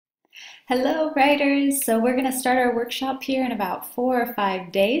Hello, writers! So we're going to start our workshop here in about 4 or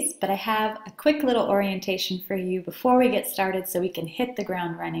 5 days, but I have a quick little orientation for you before we get started so we can hit the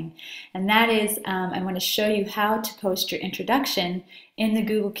ground running. And that is, I want to show you how to post your introduction in the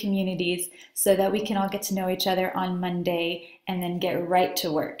Google Communities so that we can all get to know each other on Monday and then get right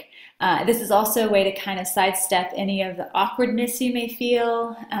to work. This is also a way to kind of sidestep any of the awkwardness you may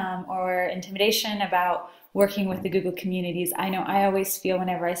feel or intimidation about working with the Google Communities. I know I always feel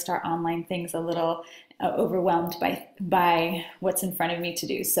whenever I start online things a little overwhelmed by what's in front of me to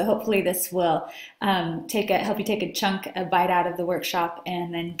do. So hopefully this will help you take a bite out of the workshop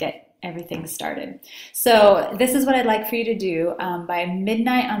and then get everything started. So this is what I'd like for you to do. By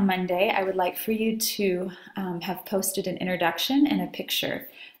midnight on Monday, I would like for you to have posted an introduction and a picture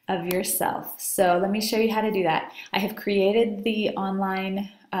of yourself. So let me show you how to do that. I have created the online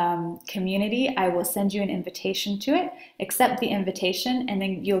community. I will send you an invitation to it. Accept the invitation and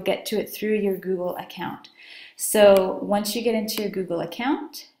then you'll get to it through your Google account. So once you get into your Google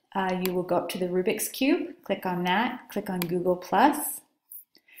account, you will go up to the Rubik's Cube, click on that, click on Google+,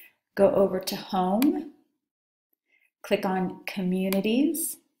 go over to Home, click on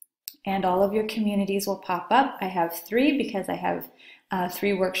Communities, and all of your communities will pop up. I have 3 because I have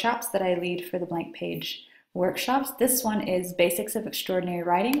 3 workshops that I lead for the Blank Page workshops. This one is Basics of Extraordinary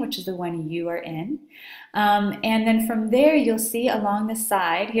Writing, which is the one you are in. And then from there, you'll see along the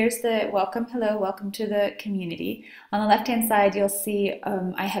side, here's the welcome, hello, welcome to the community. On the left-hand side, you'll see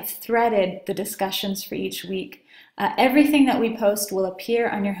I have threaded the discussions for each week. Everything that we post will appear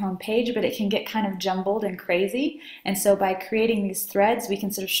on your home page, but it can get kind of jumbled and crazy. And so by creating these threads, we can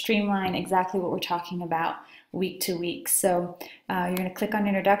sort of streamline exactly what we're talking about week to week. So you're going to click on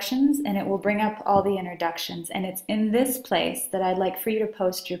introductions and it will bring up all the introductions, and it's in this place that I'd like for you to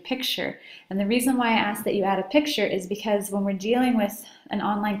post your picture. And the reason why I ask that you add a picture is because when we're dealing with an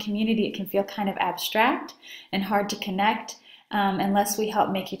online community, it can feel kind of abstract and hard to connect unless we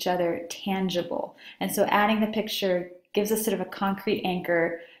help make each other tangible. And so adding the picture gives us sort of a concrete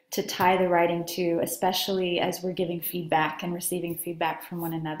anchor to tie the writing to, especially as we're giving feedback and receiving feedback from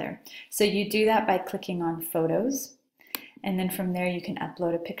one another. So you do that by clicking on Photos, and then from there you can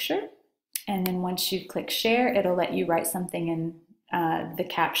upload a picture. And then once you click Share, it'll let you write something in the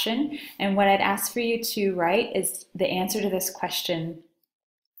caption. And what I'd ask for you to write is the answer to this question.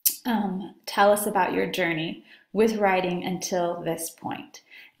 Tell us about your journey with writing until this point.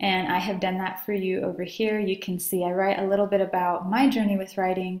 And I have done that for you over here. You can see I write a little bit about my journey with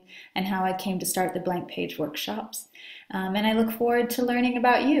writing and how I came to start the Blank Page workshops. And I look forward to learning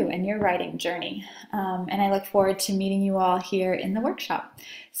about you and your writing journey. And I look forward to meeting you all here in the workshop.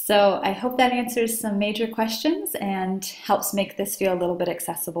 So I hope that answers some major questions and helps make this feel a little bit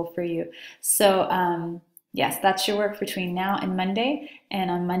accessible for you. So yes, that's your work between now and Monday. And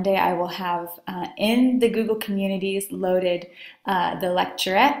on Monday, I will have in the Google Communities loaded the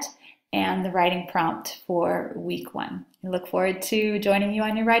lecturette and the writing prompt for week 1. I look forward to joining you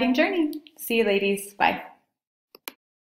on your writing journey. See you, ladies. Bye.